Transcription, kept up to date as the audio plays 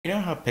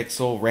know how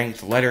Pixel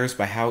ranked letters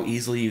by how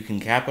easily you can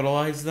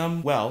capitalize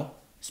them? Well,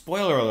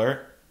 spoiler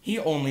alert, he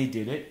only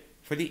did it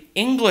for the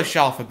English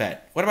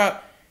alphabet. What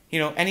about,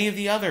 any of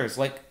the others,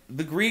 like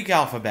the Greek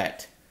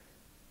alphabet?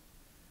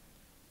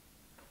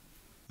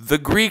 The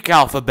Greek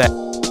alphabet.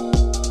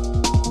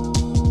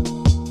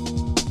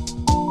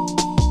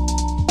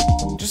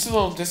 Just a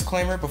little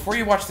disclaimer, before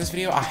you watch this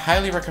video, I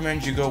highly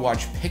recommend you go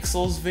watch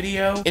Pixel's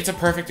video. It's a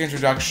perfect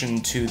introduction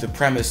to the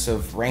premise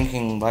of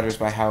ranking letters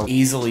by how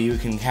easily you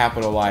can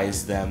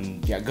capitalize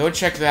them. Yeah, go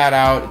check that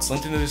out. It's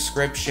linked in the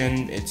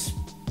description. It's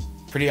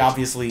pretty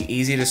obviously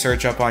easy to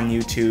search up on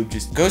YouTube.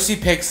 Just go see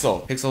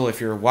Pixel. Pixel, if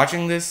you're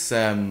watching this,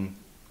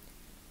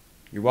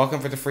 you're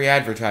welcome for the free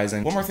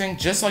advertising. One more thing,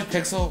 just like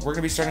Pixel, we're going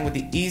to be starting with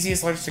the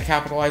easiest letters to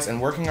capitalize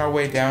and working our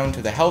way down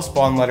to the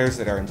hellspawn letters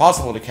that are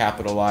impossible to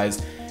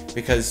capitalize.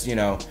 Because,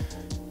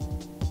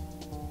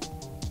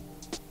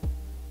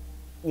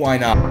 why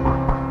not?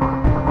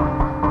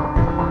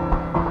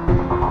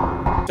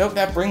 So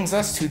that brings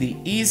us to the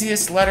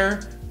easiest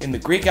letter in the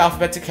Greek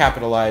alphabet to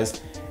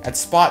capitalize. At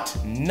spot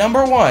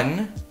number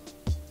 1,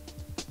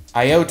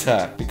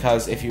 iota.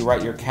 Because if you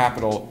write your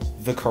capital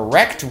the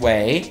correct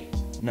way,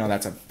 no,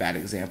 that's a bad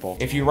example.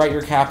 If you write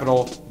your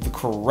capital the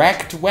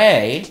correct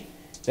way,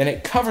 then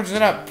it covers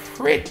it up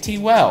pretty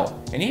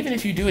well. And even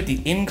if you do it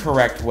the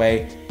incorrect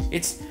way,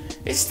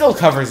 it still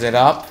covers it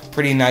up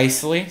pretty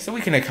nicely, so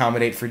we can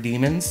accommodate for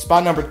demons.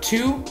 Spot number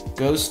 2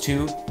 goes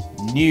to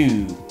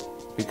new,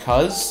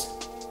 because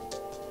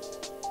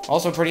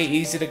also pretty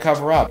easy to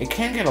cover up. It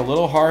can get a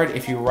little hard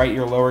if you write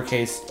your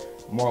lowercase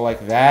more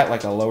like that,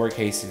 like a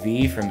lowercase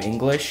v from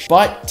English,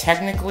 but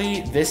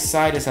technically this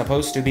side is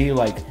supposed to be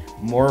like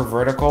more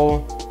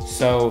vertical,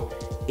 so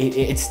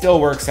it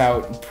still works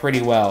out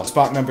pretty well.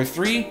 Spot number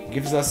 3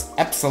 gives us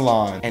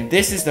epsilon, and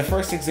this is the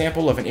first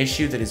example of an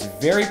issue that is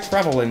very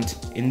prevalent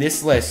in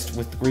this list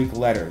with Greek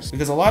letters.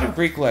 Because a lot of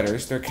Greek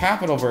letters, their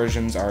capital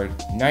versions are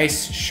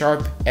nice,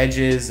 sharp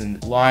edges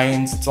and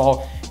lines. It's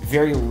all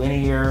very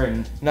linear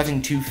and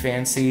nothing too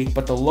fancy,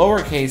 but the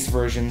lowercase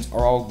versions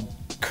are all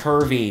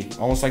curvy,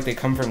 almost like they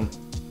come from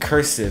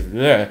cursive.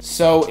 Ugh.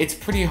 So it's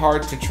pretty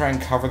hard to try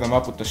and cover them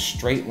up with the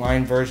straight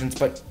line versions,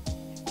 but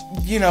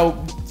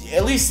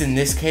at least in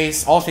this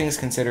case, all things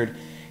considered,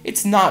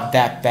 it's not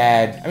that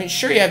bad. I mean,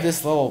 sure, you have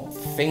this little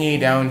thingy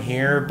down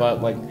here, but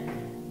like,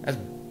 that's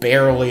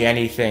barely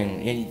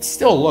anything. It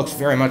still looks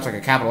very much like a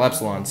capital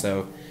epsilon,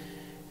 so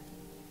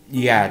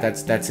yeah,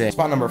 that's it.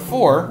 Spot number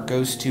 4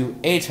 goes to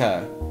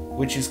eta,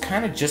 which is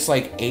kind of just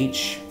like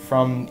H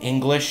from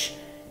English,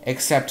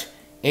 except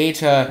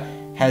eta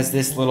has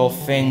this little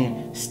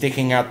thing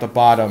sticking out the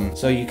bottom,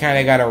 so you kind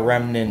of got a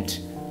remnant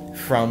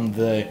from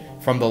the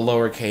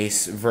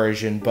lowercase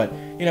version, but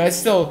it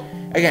still,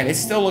 again, it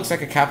still looks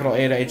like a capital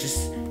eta. It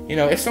just,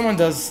 if someone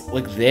does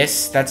like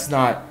this, that's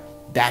not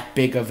that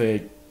big of a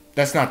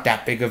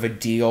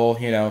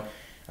deal.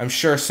 I'm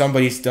sure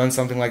somebody's done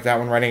something like that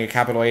when writing a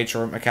capital H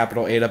or a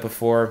capital eta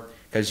before,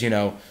 because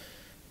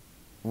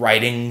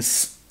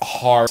writing's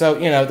hard. So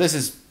this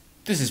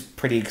is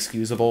pretty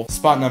excusable.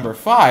 Spot number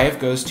 5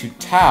 goes to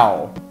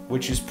tau,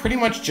 which is pretty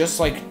much just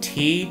like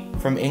T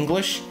from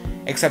English,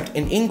 except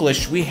in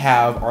English we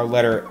have our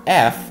letter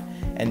F,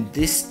 and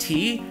this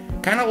T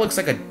kind of looks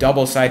like a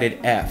double-sided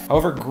F.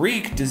 However,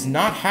 Greek does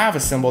not have a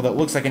symbol that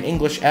looks like an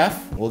English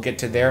F. We'll get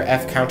to their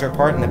F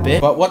counterpart in a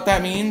bit. But what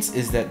that means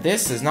is that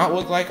this does not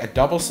look like a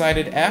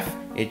double-sided F.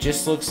 It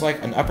just looks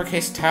like an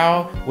uppercase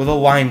tau with a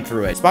line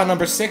through it. Spot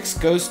number 6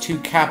 goes to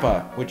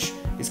kappa, which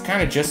is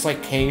kind of just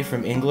like K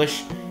from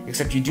English,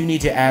 except you do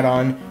need to add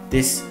on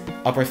this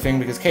upper thing,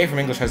 because K from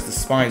English has the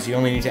spine, so you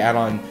only need to add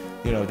on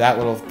that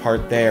little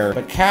part there.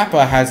 But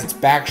kappa has its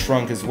back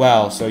shrunk as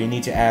well, so you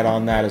need to add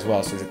on that as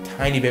well. So there's a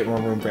tiny bit more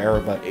room for error,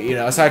 but,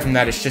 aside from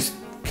that, it's just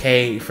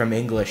K from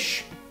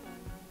English.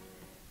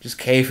 Just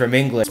K from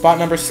English. Spot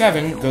number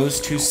 7 goes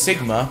to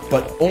sigma,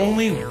 but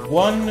only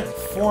one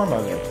form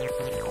of it.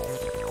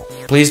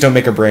 Please don't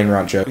make a brain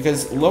rot joke,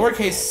 because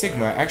lowercase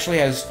sigma actually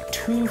has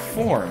 2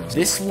 forms.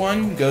 This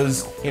one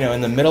goes,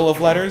 in the middle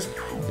of letters.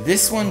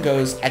 This one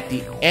goes at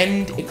the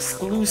end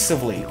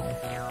exclusively.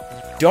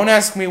 Don't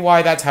ask me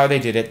why that's how they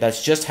did it,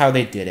 that's just how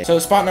they did it. So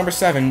spot number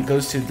 7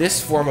 goes to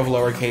this form of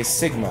lowercase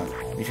sigma.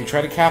 If you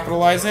try to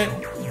capitalize it,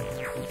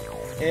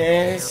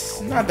 it's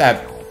not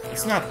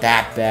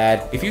that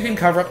bad. If you can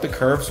cover up the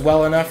curves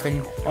well enough,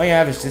 then all you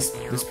have is just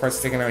this part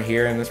sticking out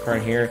here and this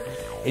part here.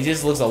 It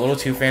just looks a little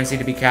too fancy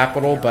to be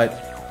capital,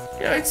 but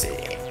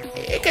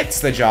it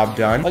gets the job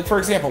done. Like, for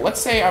example,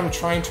 let's say I'm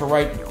trying to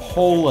write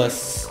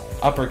polis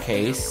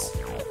uppercase,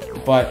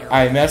 but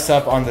I mess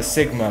up on the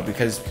sigma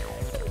because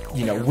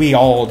we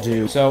all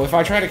do. So if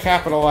I try to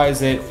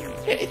capitalize it,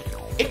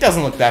 it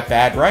doesn't look that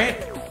bad,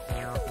 right?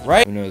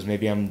 Right? Who knows,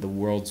 maybe I'm the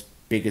world's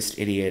biggest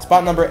idiot.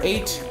 Spot number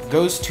 8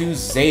 goes to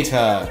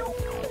zeta,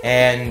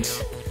 and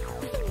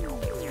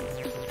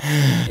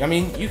I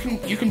mean, you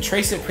can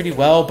trace it pretty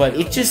well, but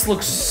it just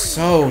looks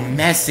so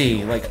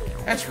messy. Like,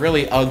 that's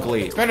really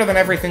ugly. It's better than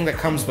everything that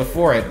comes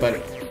before it, but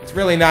it's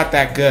really not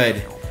that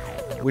good.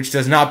 which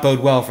does not bode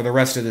well for the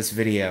rest of this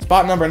video.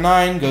 Spot number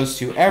 9 goes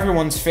to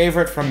everyone's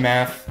favorite from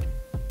math,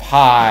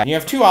 pi. You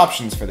have two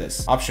options for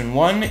this. Option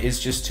 1 is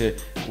just to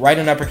write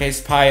an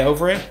uppercase pi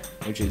over it,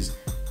 which is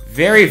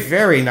very,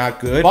 very not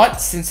good.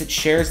 But since it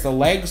shares the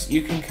legs,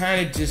 you can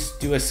kind of just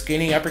do a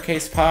skinny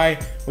uppercase pi,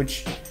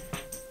 which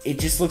it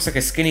just looks like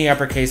a skinny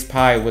uppercase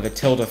pi with a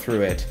tilde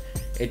through it.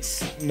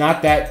 It's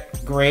not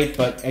that great,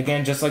 but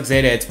again, just like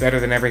zeta, it's better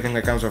than everything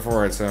that comes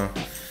before it, so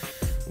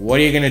what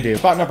are you gonna do?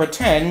 Spot number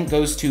 10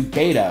 goes to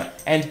beta,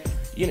 and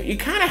you know, you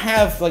kind of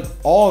have like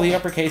all the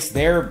uppercase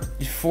there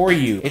for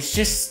you. It's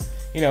just,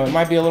 you know, it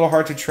might be a little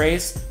hard to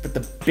trace, but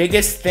the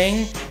biggest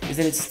thing is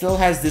that it still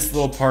has this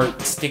little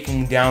part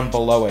sticking down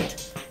below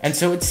it. And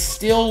so it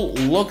still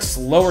looks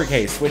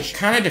lowercase, which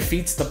kind of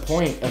defeats the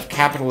point of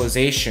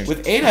capitalization.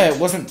 With eta, it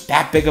wasn't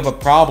that big of a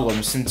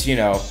problem since, you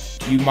know,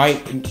 you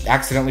might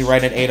accidentally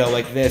write an eta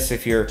like this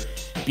if you're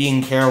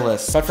being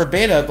careless. But for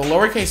beta, the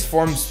lowercase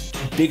forms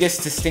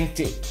biggest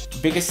distincting.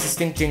 But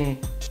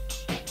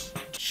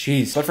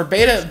for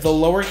beta, the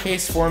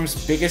lowercase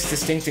form's biggest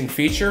distincting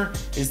feature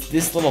is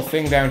this little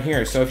thing down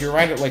here. So if you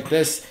write it like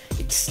this,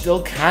 it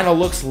still kind of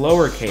looks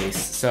lowercase.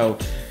 So,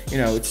 you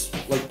know, it's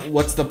like,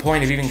 what's the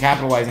point of even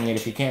capitalizing it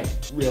if you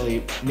can't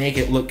really make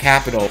it look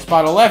capital?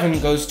 Spot 11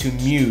 goes to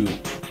mu,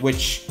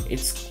 which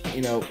it's,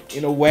 you know,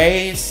 in a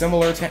way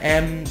similar to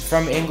M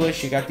from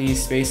English. You got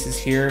these spaces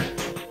here.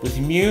 With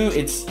mu,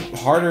 it's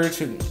harder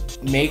to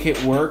make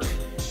it work,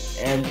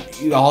 and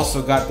you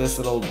also got this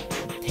little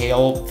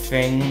tail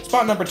thing.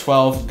 Spot number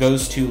 12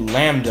 goes to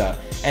lambda.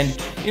 And,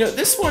 you know,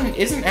 this one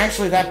isn't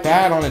actually that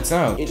bad on its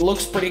own. It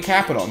looks pretty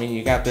capital. I mean,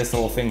 you got this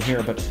little thing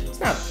here, but it's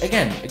not,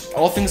 again,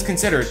 all things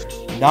considered,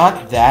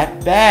 not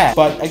that bad.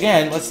 But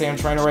again, let's say I'm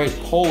trying to write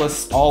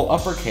polis all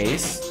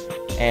uppercase,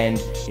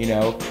 and, you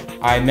know,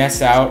 I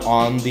mess out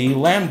on the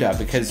lambda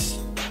because,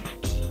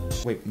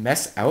 wait,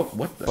 mess out?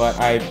 What the? But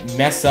I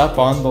mess up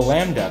on the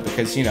lambda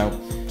because, you know,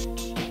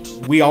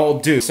 we all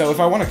do. So if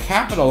I want to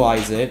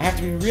capitalize it, I have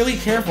to be really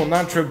careful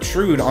not to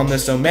obtrude on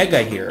this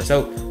omega here.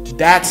 So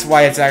that's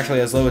why it's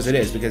actually as low as it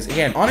is, because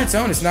again, on its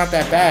own, it's not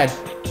that bad,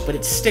 but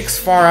it sticks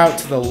far out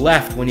to the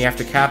left when you have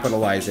to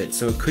capitalize it,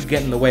 so it could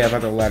get in the way of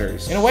other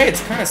letters. In a way,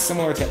 it's kind of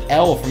similar to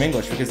L from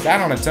English, because that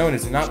on its own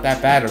is not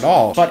that bad at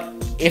all. But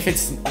if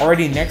it's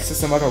already next to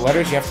some other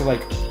letters, you have to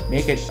like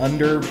make it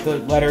under the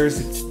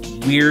letters. It's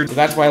weird. So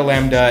that's why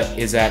lambda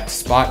is at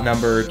spot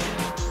number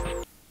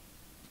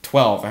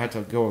 12. I had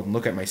to go and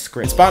look at my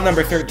script. Spot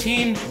number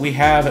 13, we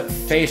have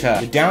theta.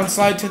 The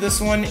downside to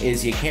this one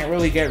is you can't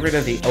really get rid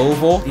of the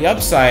oval. The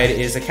upside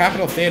is a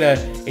capital theta,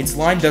 its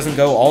line doesn't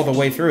go all the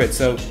way through it.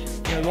 So,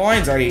 you know, the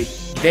line's already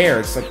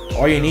there. It's like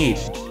all you need,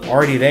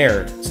 already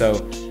there. So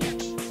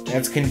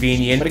that's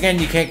convenient. But again,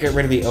 you can't get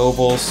rid of the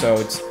oval, so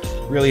it's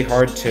really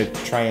hard to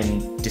try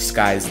and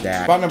disguise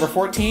that. Spot number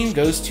 14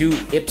 goes to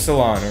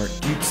ypsilon, or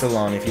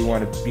ypsilon if you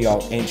want to be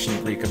all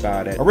ancient Greek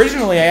about it.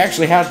 Originally, I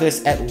actually had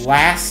this at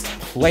last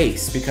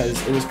place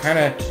because it was kind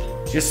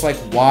of just like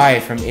Y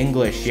from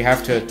English. You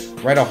have to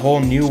write a whole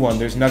new one.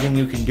 There's nothing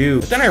you can do.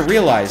 But then I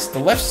realized the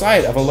left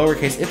side of a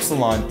lowercase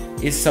epsilon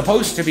is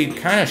supposed to be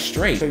kind of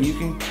straight. So you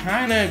can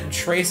kind of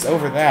trace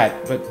over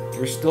that, but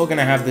you're still going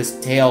to have this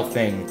tail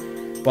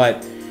thing.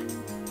 But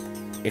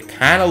it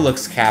kind of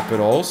looks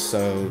capital,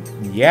 so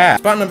yeah.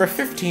 Spot number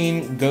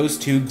 15 goes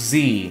to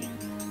Xi.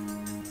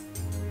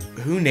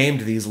 Who named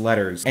these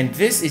letters? And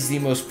this is the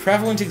most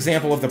prevalent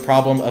example of the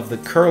problem of the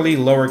curly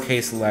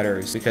lowercase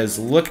letters, because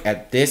look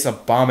at this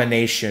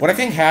abomination. What I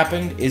think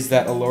happened is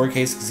that a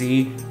lowercase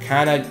Z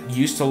kind of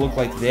used to look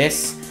like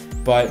this,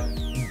 but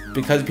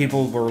because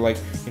people were like,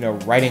 you know,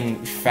 writing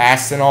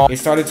fast and all, it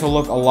started to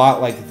look a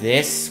lot like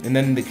this, and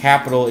then the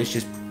capital is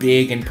just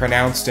big and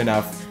pronounced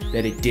enough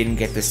that it didn't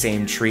get the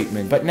same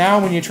treatment. But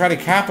now when you try to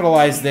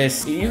capitalize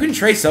this, you can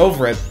trace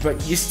over it,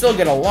 but you still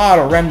get a lot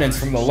of remnants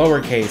from the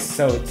lowercase,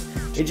 so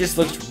it just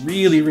looks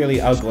really,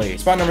 really ugly.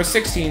 Spot number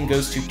 16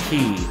 goes to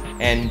P,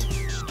 and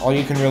all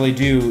you can really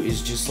do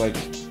is just like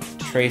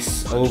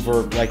trace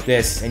over like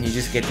this, and you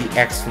just get the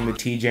X from the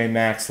TJ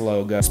Maxx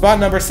logo. Spot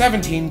number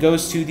 17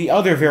 goes to the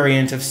other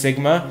variant of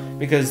Sigma,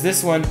 because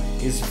this one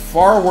is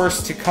far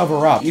worse to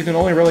cover up. You can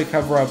only really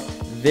cover up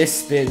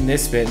this bit, and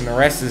the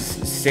rest is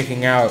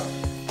sticking out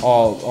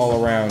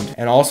all around.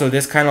 And also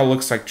this kind of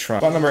looks like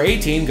Trump. Spot number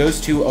 18 goes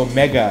to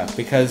Omega,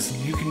 because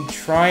you can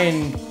try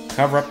and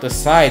cover up the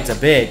sides a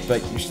bit, but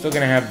you're still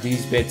gonna have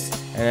these bits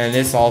and then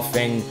this all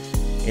thing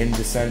in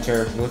the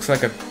center. It looks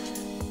like a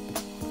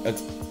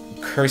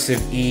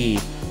cursive E.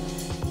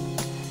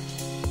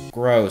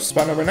 Gross.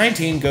 Spot number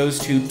 19 goes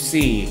to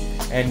C,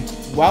 and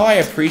while I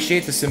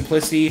appreciate the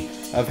simplicity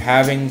of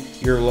having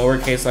your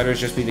lowercase letters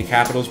just be the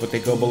capitals but they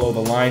go below the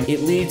line,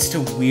 it leads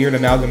to weird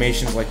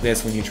amalgamations like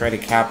this when you try to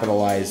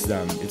capitalize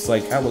them. It's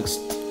like, that looks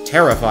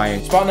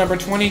terrifying. Spot number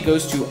 20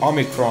 goes to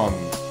Omicron,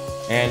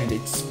 and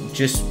it's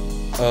just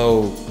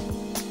O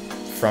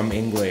from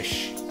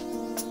English.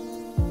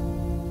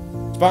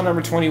 Spot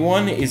number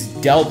 21 is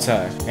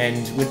Delta,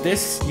 and with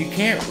this, you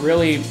can't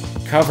really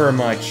cover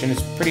much, and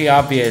it's pretty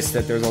obvious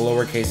that there's a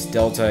lowercase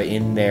delta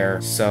in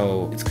there,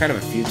 so it's kind of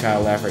a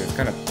futile effort. It's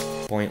kind of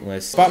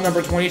pointless. Spot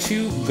number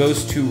 22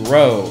 goes to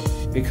rho,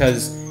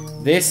 because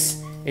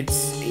this,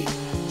 it's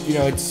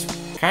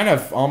kind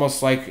of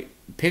almost like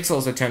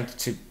Pixel's attempt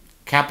to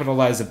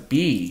capitalize a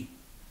B.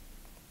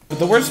 But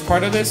the worst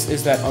part of this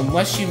is that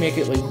unless you make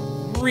it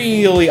like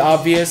really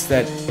obvious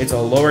that it's a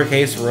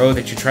lowercase rho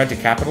that you tried to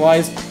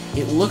capitalize,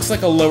 it looks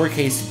like a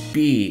lowercase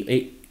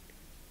b.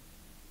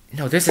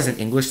 No, this isn't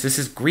English, this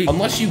is Greek.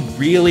 Unless you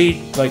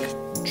really like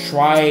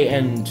try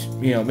and,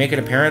 make it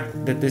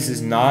apparent that this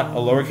is not a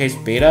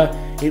lowercase beta,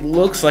 it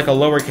looks like a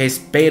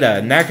lowercase beta,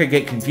 and that could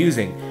get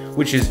confusing,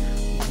 which is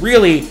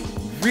really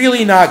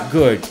not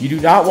good. You do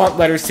not want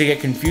letters to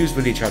get confused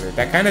with each other.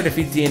 That kind of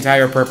defeats the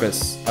entire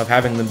purpose of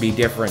having them be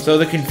different. So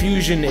the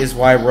confusion is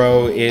why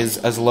rho is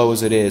as low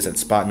as it is at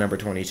spot number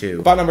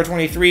 22. Spot number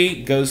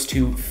 23 goes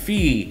to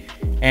phi,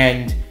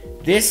 and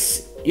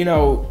this,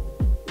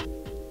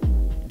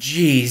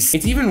 jeez.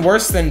 It's even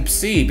worse than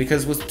psi,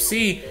 because with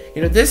psi,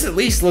 this at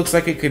least looks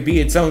like it could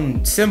be its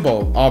own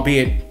symbol,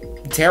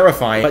 albeit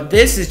terrifying. But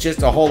this is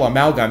just a whole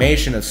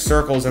amalgamation of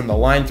circles and the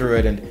line through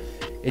it, and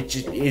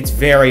it's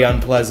very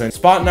unpleasant.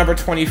 Spot number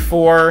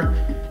 24,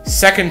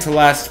 second to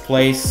last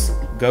place,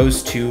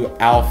 goes to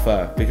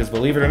alpha, because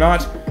believe it or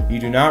not, you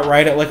do not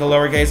write it like a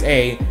lowercase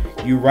a,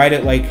 you write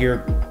it like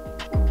you're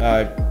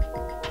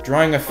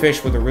drawing a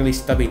fish with a really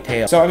stubby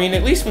tail. So I mean,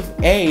 at least with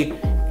a,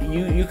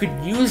 you could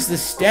use the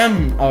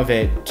stem of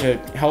it to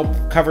help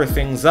cover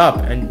things up,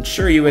 and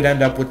sure, you would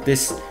end up with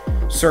this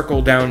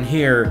circle down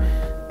here.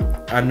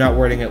 I'm not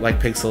wording it like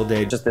Pixel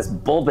did. Just this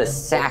bulbous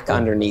sack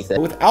underneath it.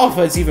 But with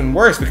alpha, it's even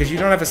worse because you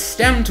don't have a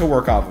stem to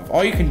work off of.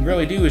 All you can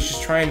really do is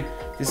just try and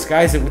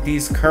disguise it with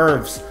these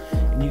curves,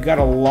 and you got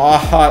a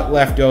lot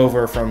left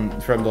over from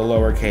the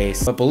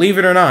lowercase. But believe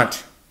it or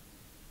not,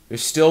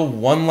 there's still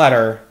one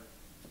letter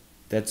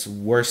that's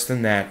worse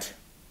than that,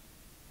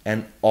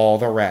 and all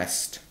the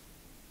rest.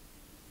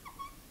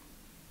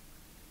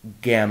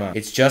 Gamma.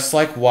 It's just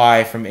like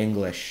Y from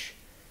English.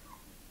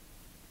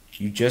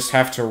 You just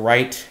have to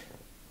write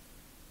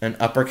an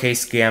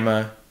uppercase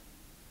gamma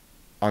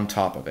on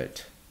top of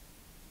it.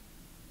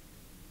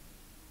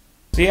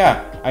 So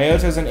yeah,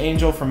 Iota is an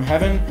angel from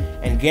heaven,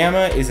 and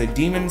Gamma is a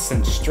demon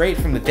sent straight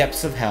from the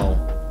depths of hell.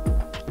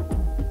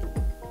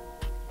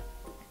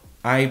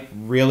 I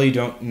really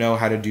don't know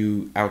how to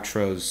do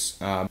outros.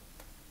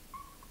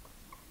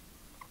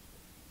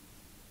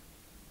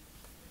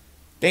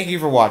 Thank you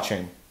for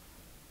watching.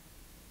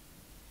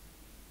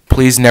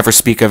 Please never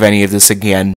speak of any of this again.